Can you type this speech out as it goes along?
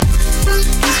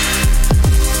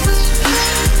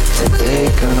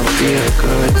be a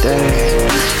good day.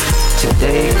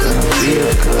 Today gonna be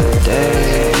a good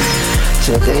day.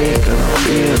 Today gonna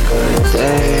be a good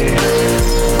day.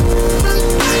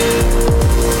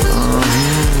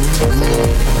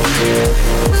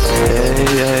 Hey,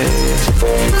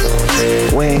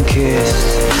 hey. Wind kiss.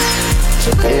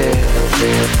 Yeah.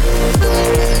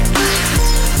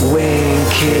 Wind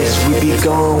kiss, we be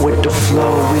going with the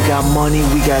flow. We got money,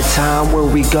 we got time, where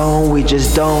we going, we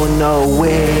just don't know.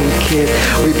 Wind kiss,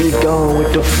 we be going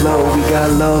with the flow. We got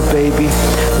love, baby,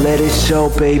 let it show,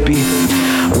 baby.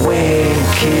 Wind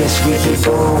kiss, we be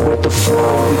going with the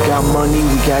flow. We got money,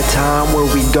 we got time, where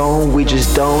we going, we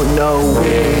just don't know.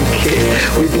 Wind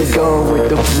kiss, we be going with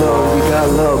the flow. We got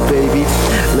love, baby,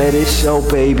 let it show,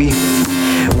 baby.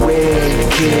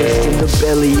 Wind kiss in the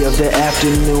belly of the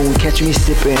afternoon. Catch me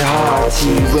sipping hard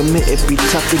tea. Remit it be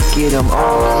tough to get them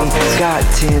off me. Got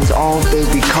tens on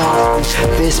very costly.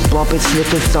 Fist bumping,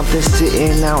 sniffing something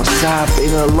sitting outside.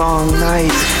 Been a long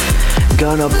night,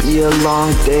 gonna be a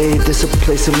long day. This a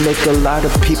place to make a lot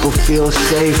of people feel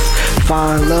safe.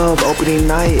 Find love opening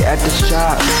night at the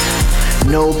shop.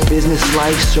 No business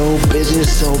like show business,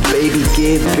 so baby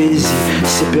get busy.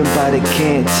 Sipping by the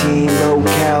canteen,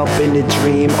 low-cal, been a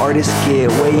dream. Artists get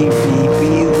wavy,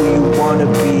 be who you wanna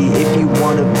be. If you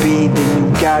wanna be, then you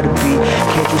gotta be.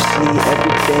 Can't you see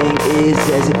everything is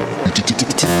as it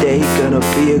today gonna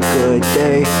be a good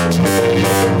day.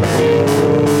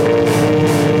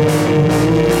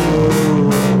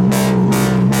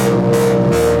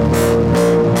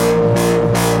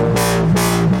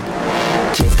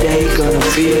 Today gonna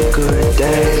be a good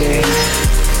day.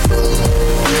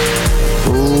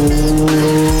 Ooh.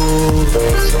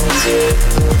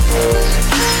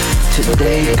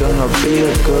 Today gonna be a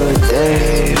good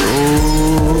day.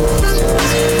 Ooh.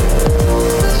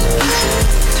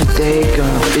 Today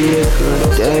gonna be a good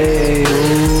day.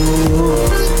 Ooh.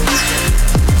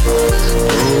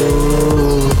 Ooh.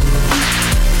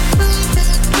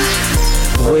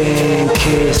 Wind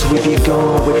kiss, we be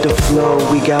going with the flow.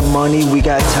 We got money, we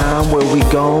got time, where we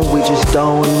going, we just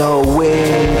don't know.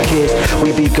 Wind kiss,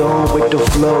 we be going with the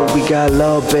flow. We got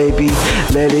love, baby,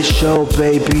 let it show,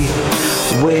 baby.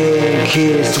 Wind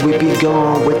kiss, we be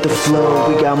going with the flow.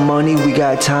 We got money, we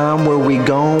got time, where we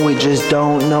going, we just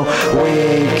don't know.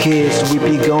 Wind kiss, we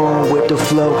be going with the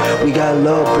flow. We got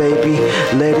love, baby,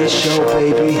 let it show,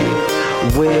 baby.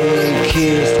 Wind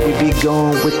kiss, we be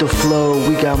going with the flow.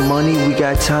 We got money, we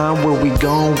got time, where we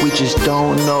going, we just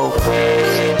don't know.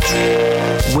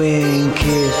 Wind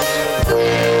kiss.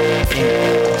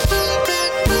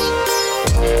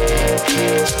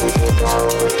 We be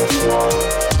going with the flow.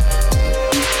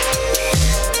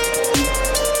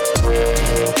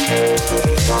 Wind kiss, we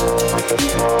be going with the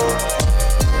flow.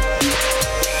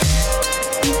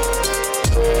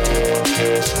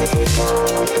 We be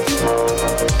going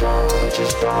with the flow, we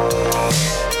just don't know.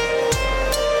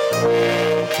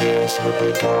 Wind kiss, we be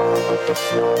going with the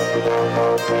flow. We don't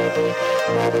know, baby,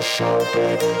 let it show,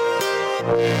 baby.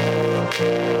 Wind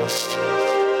kiss.